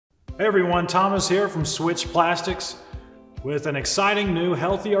Hey everyone, Thomas here from Switch Plastics with an exciting new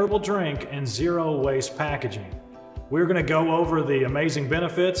healthy herbal drink in zero waste packaging. We're going to go over the amazing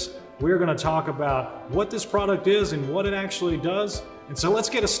benefits. We're going to talk about what this product is and what it actually does. And so let's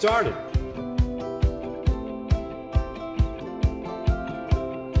get it started.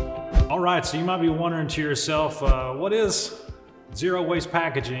 All right, so you might be wondering to yourself, what is zero waste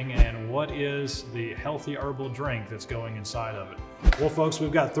packaging and what is the healthy herbal drink that's going inside of it? Well folks,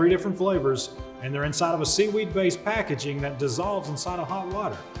 we've got 3 different flavors and they're inside of a seaweed-based packaging that dissolves inside of hot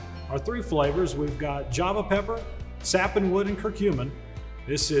water. Our 3 flavors, we've got Java pepper, sappanwood, and curcumin.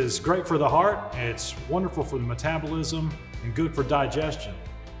 This is great for the heart, it's wonderful for the metabolism, and good for digestion.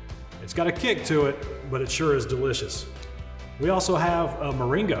 It's got a kick to it, but it sure is delicious. We also have a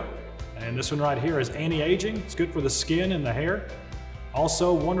moringa, and this one right here is anti-aging. It's good for the skin and the hair.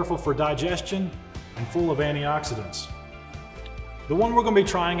 Also wonderful for digestion and full of antioxidants. The one we're going to be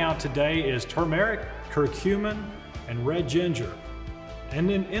trying out today is turmeric, curcumin, and red ginger.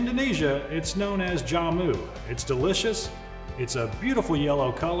 And in Indonesia, it's known as jamu. It's delicious, it's a beautiful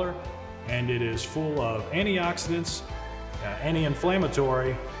yellow color, and it is full of antioxidants,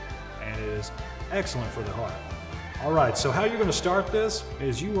 anti-inflammatory, and it is excellent for the heart. All right, so how you're going to start this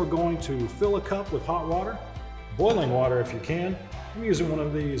is you are going to fill a cup with hot water, boiling water if you can. I'm using one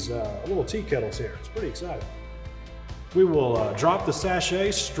of these little tea kettles here. It's pretty exciting. We will drop the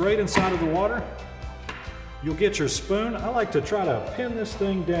sachet straight inside of the water. You'll get your spoon. I like to try to pin this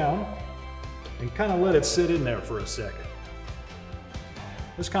thing down and kind of let it sit in there for a second.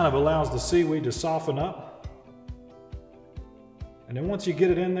 This kind of allows the seaweed to soften up. And then once you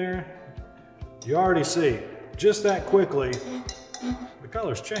get it in there, you already see just that quickly the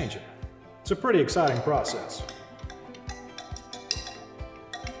color's changing. It's a pretty exciting process.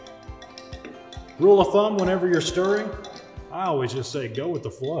 Rule of thumb whenever you're stirring, I always just say go with the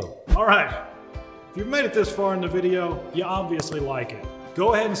flow. All right, if you've made it this far in the video, you obviously like it.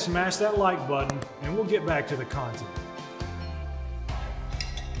 Go ahead and smash that like button and we'll get back to the content.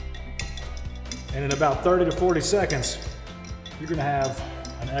 And in about 30 to 40 seconds, you're gonna have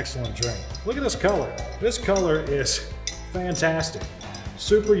an excellent drink. Look at this color. This color is fantastic.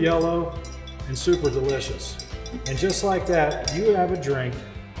 Super yellow and super delicious. And just like that, you have a drink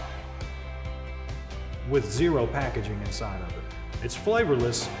with zero packaging inside of it. It's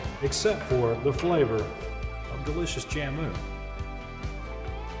flavorless except for the flavor of delicious jamu.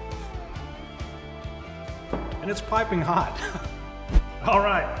 And it's piping hot. All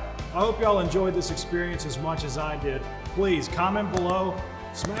right, I hope y'all enjoyed this experience as much as I did. Please comment below,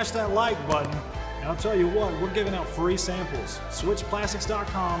 smash that like button, and I'll tell you what, we're giving out free samples.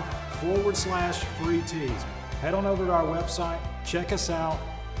 switchplastics.com/free teas. Head on over to our website, check us out,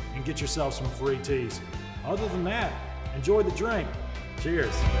 and get yourself some free teas. Other than that, enjoy the drink.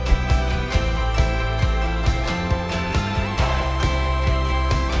 Cheers.